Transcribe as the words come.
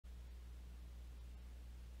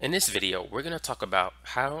In this video, we're going to talk about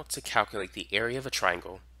how to calculate the area of a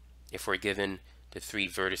triangle if we're given the three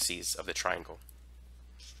vertices of the triangle.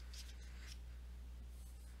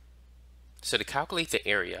 So to calculate the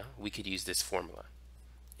area, we could use this formula.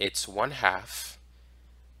 It's 1/2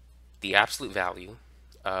 the absolute value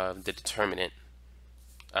of the determinant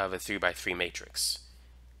of a 3x3 matrix.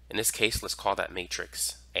 In this case, let's call that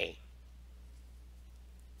matrix A.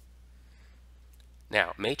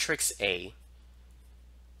 Now, matrix A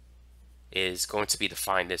is going to be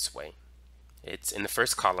defined this way. It's in the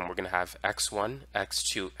first column, we're going to have x1,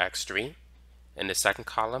 x2, x3. In the second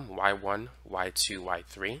column, y1, y2,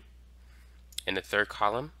 y3. In the third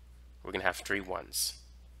column, we're going to have 3 1s.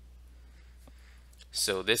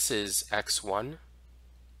 So this is x1,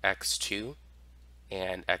 x2,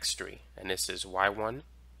 and x3. And this is y1,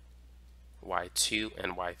 y2,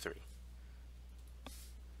 and y3.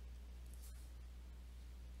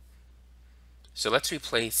 So let's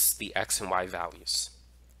replace the x and y values.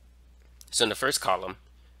 So in the first column,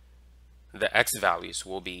 the x values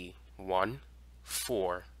will be 1,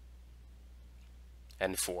 4,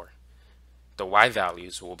 and 4. The y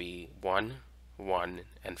values will be 1, 1,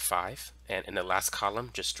 and 5. And in the last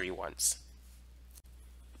column, just 3 1s.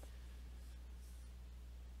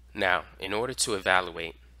 Now, in order to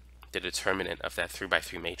evaluate the determinant of that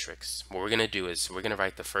 3x3 matrix, what we're going to do is we're going to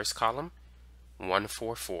write the first column, 1,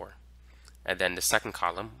 4, 4. And then the second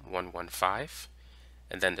column, 1, 1, 5.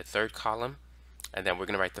 And then the third column. And then we're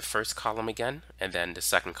going to write the first column again, and then the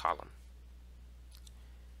second column.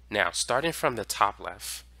 Now, starting from the top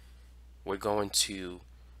left, we're going to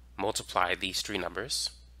multiply these three numbers.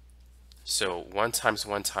 So 1 times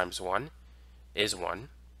 1 times 1 is 1.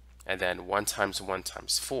 And then 1 times 1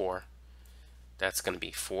 times 4, that's going to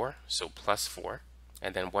be 4, so plus 4.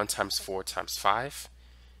 And then 1 times 4 times 5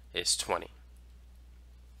 is 20.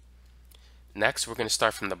 Next, we're going to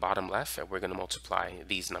start from the bottom left, and we're going to multiply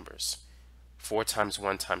these numbers. 4 times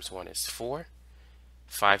 1 times 1 is 4.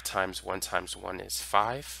 5 times 1 times 1 is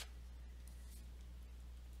 5.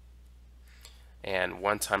 And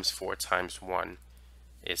 1 times 4 times 1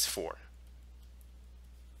 is 4.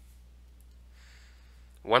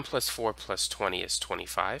 1 plus 4 plus 20 is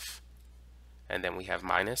 25. And then we have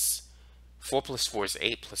minus. 4 plus 4 is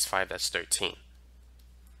 8, plus 5, that's 13.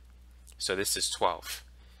 So this is 12.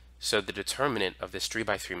 So the determinant of this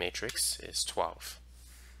 3x3 matrix is 12.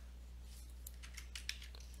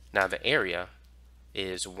 Now the area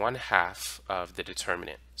is 1/2 of the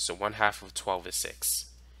determinant. So 1/2 of 12 is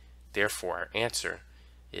 6. Therefore, our answer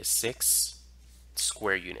is 6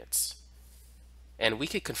 square units. And we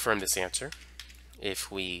could confirm this answer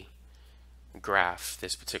if we graph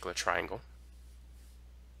this particular triangle.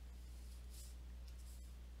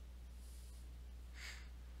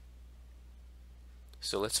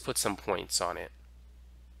 So let's put some points on it.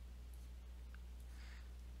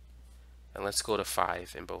 And let's go to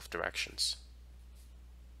 5 in both directions.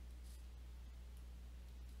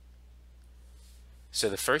 So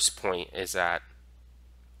the first point is at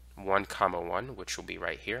 1, 1, which will be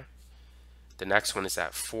right here. The next one is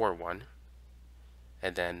at 4, 1,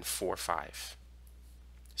 and then 4, 5.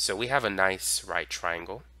 So we have a nice right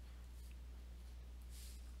triangle.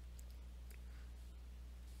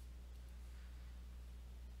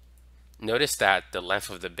 Notice that the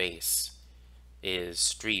length of the base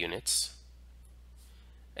is 3 units,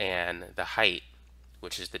 and the height,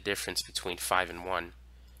 which is the difference between 5 and 1,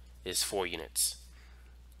 is 4 units.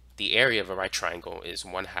 The area of a right triangle is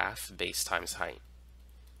 1/2 base times height.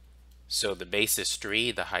 So the base is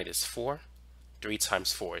 3, the height is 4. 3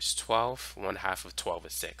 times 4 is 12. 1/2 of 12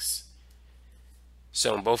 is 6.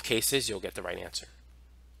 So in both cases, you'll get the right answer.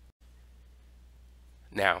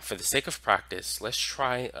 Now, for the sake of practice, let's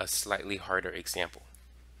try a slightly harder example.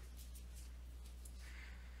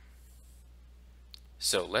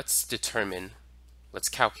 So let's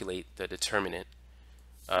calculate the determinant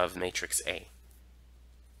of matrix A.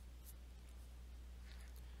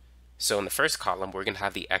 So in the first column, we're going to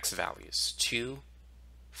have the x values, 2,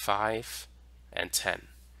 5, and 10.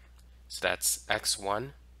 So that's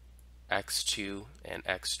x1, x2, and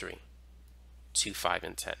x3, 2, 5,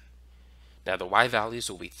 and 10. Now the y values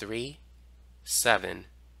will be 3, 7,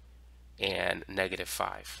 and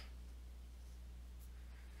 -5.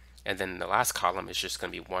 And then the last column is just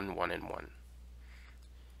going to be 1, 1, and 1.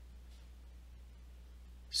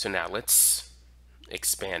 So now let's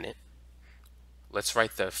expand it. Let's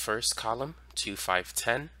write the first column, 2, 5,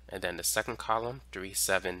 10, and then the second column, 3,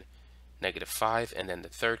 7, -5, and then the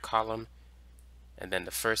third column, and then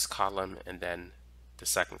the first column, and then the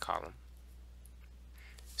second column.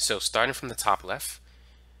 So starting from the top left,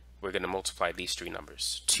 we're going to multiply these three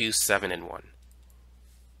numbers, 2, 7, and 1.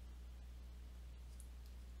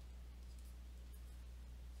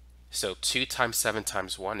 So 2 times 7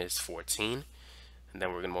 times 1 is 14. And then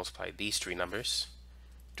we're going to multiply these three numbers.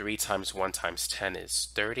 3 times 1 times 10 is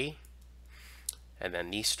 30. And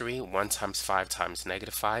then these three, 1 times 5 times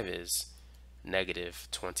 -5 is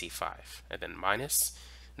 -25. And then minus.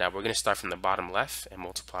 Now we're going to start from the bottom left and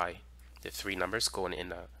multiply the three numbers going in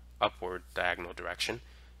the upward diagonal direction.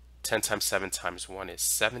 10 times 7 times 1 is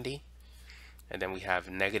 70. And then we have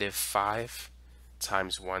 -5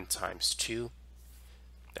 times 1 times 2.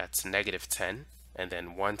 That's -10. And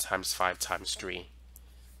then 1 times 5 times 3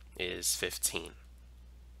 is 15.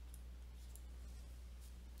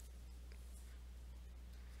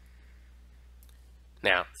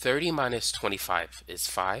 Now, 30 minus 25 is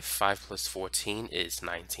 5. 5 plus 14 is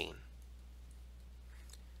 19.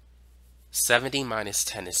 70 minus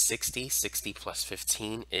 10 is 60. 60 plus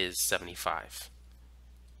 15 is 75.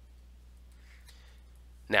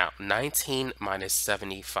 Now, 19 minus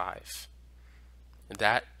 75,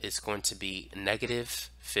 that is going to be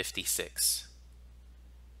 -56.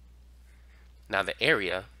 Now, the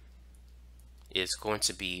area is going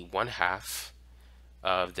to be 1/2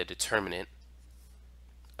 of the determinant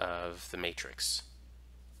of the matrix.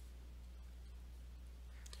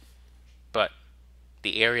 But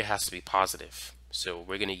the area has to be positive, so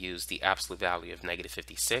we're going to use the absolute value of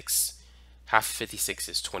 -56. Half of 56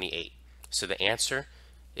 is 28. So the answer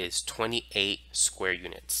is 28 square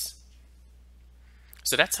units.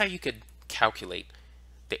 So that's how you could calculate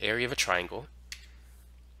the area of a triangle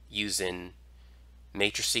using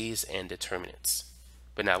matrices and determinants.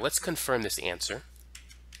 But now let's confirm this answer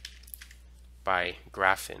by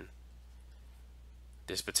graphing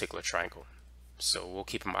this particular triangle. So we'll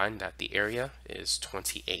keep in mind that the area is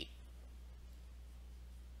 28.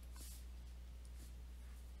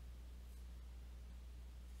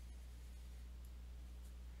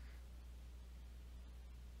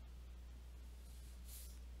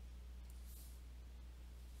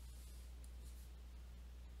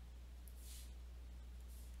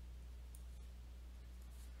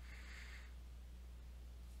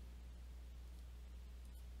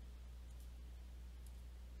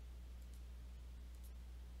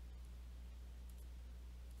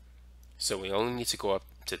 So we only need to go up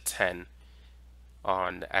to 10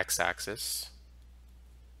 on the x-axis,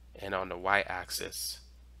 and on the y-axis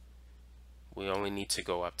we only need to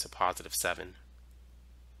go up to +7.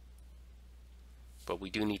 But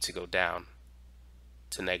we do need to go down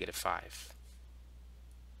to -5.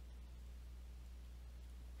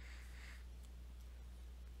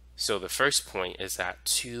 So the first point is at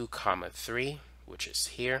 2, 3, which is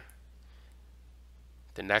here.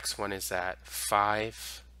 The next one is at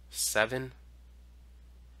 5, 7,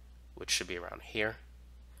 which should be around here,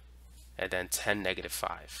 and then 10,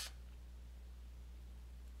 -5.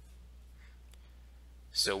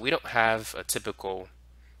 So we don't have a typical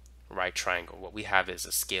right triangle. What we have is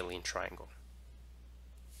a scaling triangle.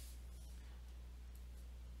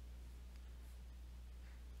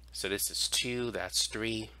 So this is 2, that's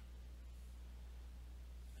 3,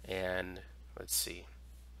 and let's see,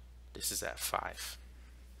 this is at 5.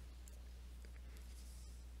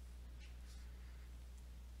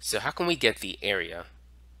 So how can we get the area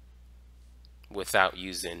without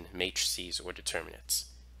using matrices or determinants?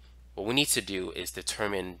 What we need to do is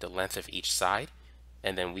determine the length of each side,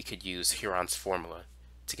 and then we could use Heron's formula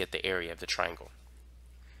to get the area of the triangle.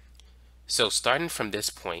 So starting from this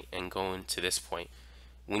point and going to this point,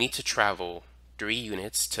 we need to travel 3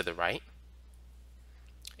 units to the right.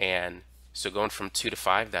 And so going from 2 to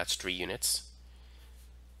 5, that's 3 units.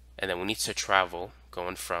 And then we need to travel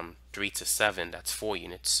going from 3 to 7, that's 4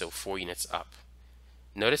 units, so 4 units up.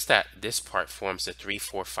 Notice that this part forms a 3,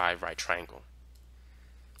 4, 5 right triangle.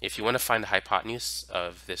 If you want to find the hypotenuse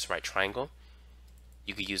of this right triangle,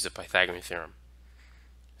 you could use the Pythagorean theorem.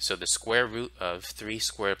 So the square root of 3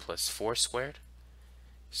 squared plus 4 squared.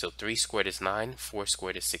 So 3 squared is 9, 4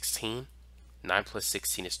 squared is 16, 9 plus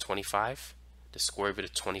 16 is 25. The square root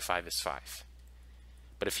of 25 is 5.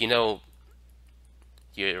 But if you know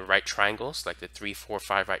your right triangles, like the 3, 4,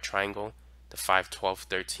 5 right triangle, the 5, 12,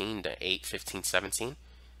 13, the 8, 15, 17,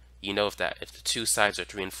 you know if the two sides are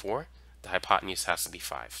 3 and 4, the hypotenuse has to be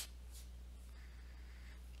 5.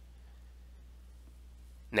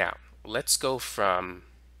 Now, let's go from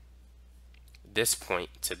this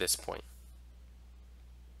point to this point.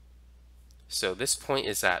 So this point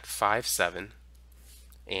is at 5, 7,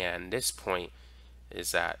 and this point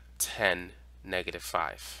is at 10,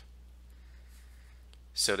 -5.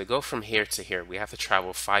 So to go from here to here, we have to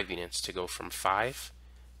travel 5 units to go from 5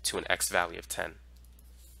 to an x value of 10.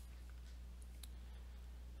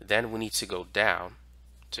 Then we need to go down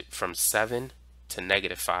from 7 to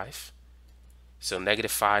 -5. So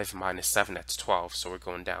negative 5 minus 7, that's 12. So we're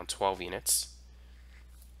going down 12 units.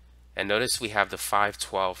 And notice we have the 5,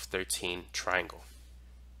 12, 13 triangle.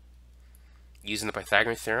 Using the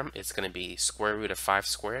Pythagorean theorem, it's going to be square root of 5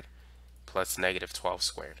 squared plus negative 12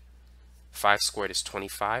 squared. 5 squared is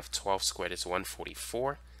 25, 12 squared is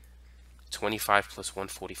 144. 25 plus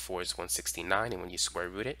 144 is 169, and when you square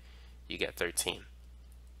root it, you get 13.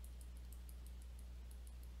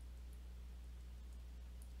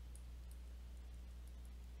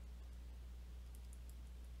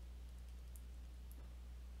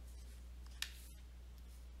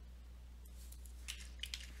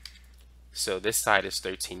 So this side is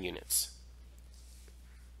 13 units.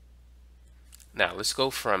 Now let's go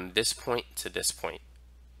from this point to this point.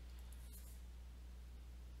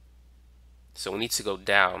 So we need to go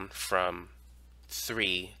down from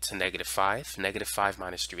 3 to negative 5. Negative 5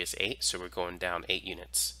 minus 3 is 8, so we're going down 8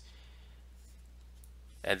 units.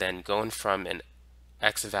 And then going from an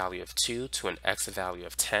x value of 2 to an x value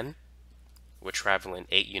of 10, we're traveling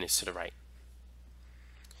 8 units to the right.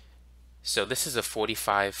 So this is a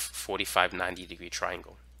 45, 45, 90 degree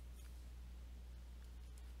triangle,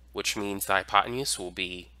 which means the hypotenuse will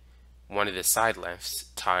be one of the side lengths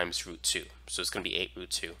times root 2. So it's going to be 8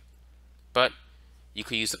 root 2. But you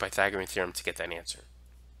could use the Pythagorean theorem to get that answer.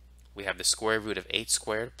 We have the square root of 8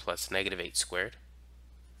 squared plus negative 8 squared.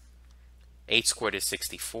 8 squared is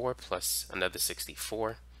 64 plus another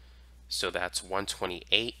 64. So that's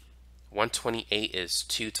 128. 128 is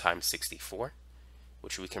 2 times 64,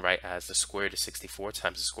 which we can write as the square root of 64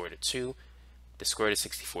 times the square root of 2. The square root of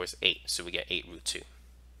 64 is 8, so we get 8 root 2.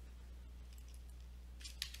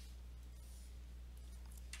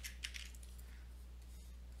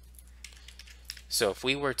 So if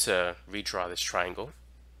we were to redraw this triangle,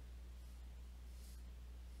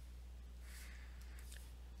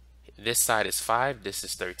 this side is 5, this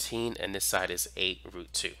is 13, and this side is 8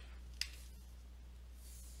 root 2.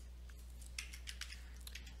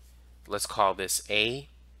 Let's call this A,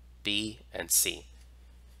 B, and C.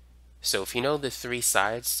 So if you know the 3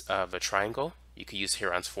 sides of a triangle, you could use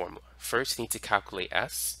Heron's formula. First, you need to calculate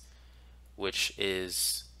S, which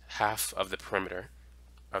is half of the perimeter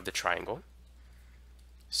of the triangle.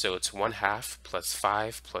 So it's 1/2 plus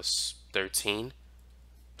 5 plus 13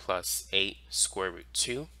 plus 8 square root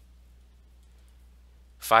 2.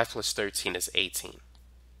 5 plus 13 is 18.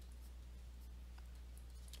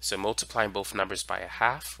 So multiplying both numbers by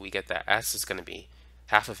 1/2, we get that S is going to be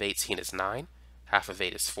half of 18 is 9, half of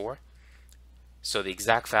 8 is 4. So the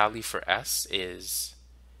exact value for S is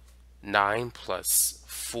 9 plus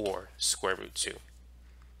 4 square root 2.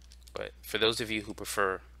 But for those of you who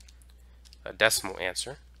prefer a decimal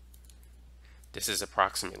answer, this is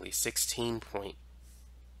approximately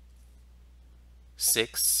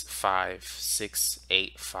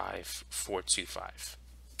 16.65685,425.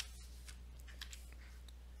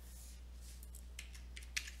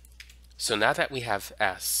 So now that we have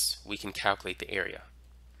S, we can calculate the area.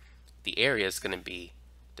 The area is going to be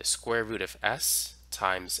the square root of S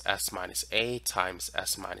times S minus A times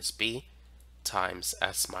S minus B times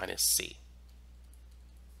S minus C.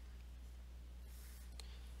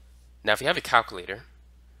 Now if you have a calculator,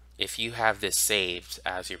 if you have this saved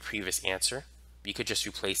as your previous answer, you could just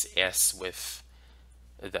replace S with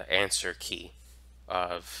the answer key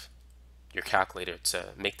of your calculator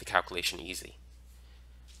to make the calculation easy.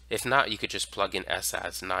 If not, you could just plug in S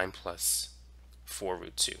as 9 plus 4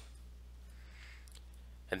 root 2.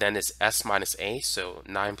 And then it's S minus A, so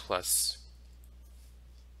 9 plus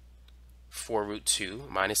 4 root 2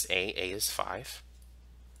 minus A is 5.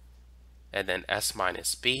 And then S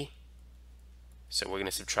minus B, so we're going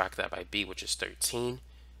to subtract that by B, which is 13.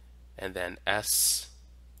 And then S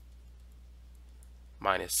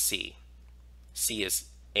minus C. C is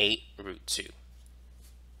 8 root 2.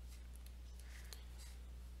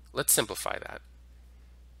 Let's simplify that.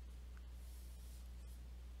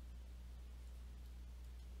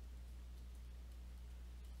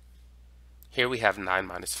 Here we have 9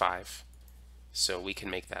 minus 5, so we can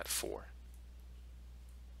make that 4.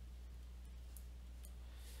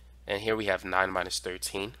 And here we have 9 minus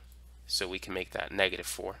 13, so we can make that negative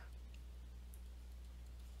 4.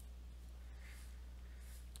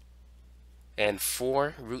 And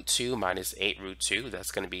 4 root 2 minus 8 root 2,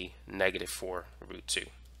 that's going to be negative 4 root 2.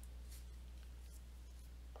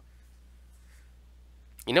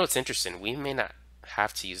 You know, it's interesting. We may not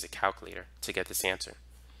have to use a calculator to get this answer.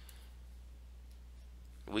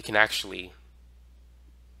 We can actually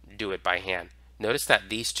do it by hand. Notice that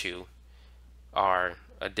these two are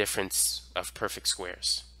a difference of perfect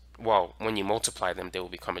squares. Well, when you multiply them, they will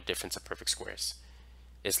become a difference of perfect squares.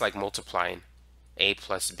 It's like multiplying A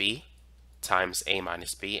plus B times a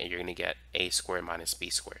minus b, and you're going to get a squared minus b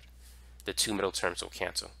squared. The two middle terms will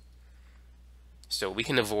cancel. So we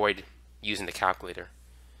can avoid using the calculator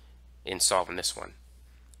in solving this one.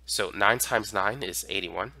 So 9 times 9 is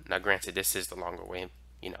 81. Now granted, this is the longer way,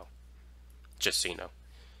 just so you know.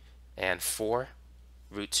 And 4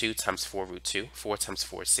 root 2 times 4 root 2. 4 times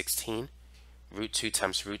 4 is 16. Root 2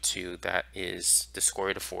 times root 2, that is the square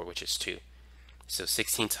root of 4, which is 2. So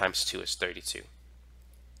 16 times 2 is 32.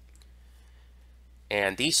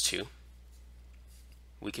 And these two,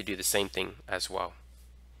 we could do the same thing as well.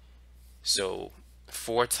 So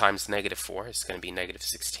 4 times negative 4 is going to be negative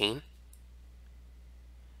 16.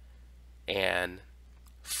 And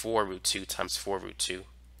 4 root 2 times 4 root 2,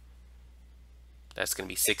 that's going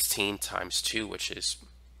to be 16 times 2,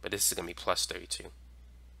 but this is going to be plus 32.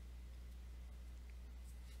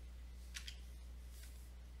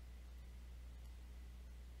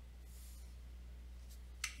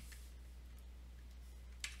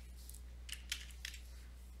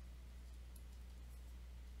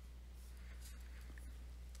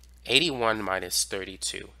 (81 minus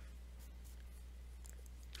 32).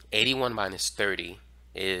 81 minus 30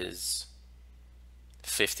 is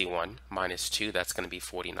 51 minus 2, that's going to be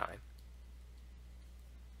 49.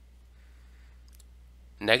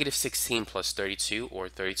 Negative 16 plus 32, or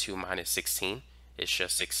 32 minus 16, is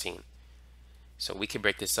just 16. So we can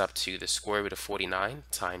break this up to the square root of 49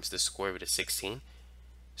 times the square root of 16.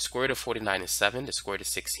 Square root of 49 is 7, the square root of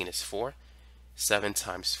 16 is 4. 7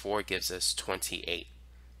 times 4 gives us 28.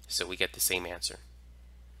 So we get the same answer.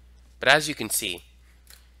 But as you can see,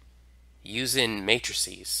 using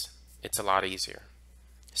matrices, it's a lot easier.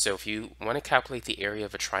 So if you want to calculate the area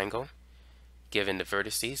of a triangle, given the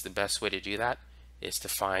vertices, the best way to do that is to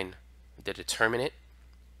find the determinant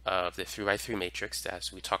of the 3x3 matrix,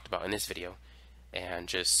 as we talked about in this video, and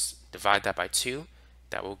just divide that by 2.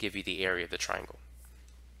 That will give you the area of the triangle.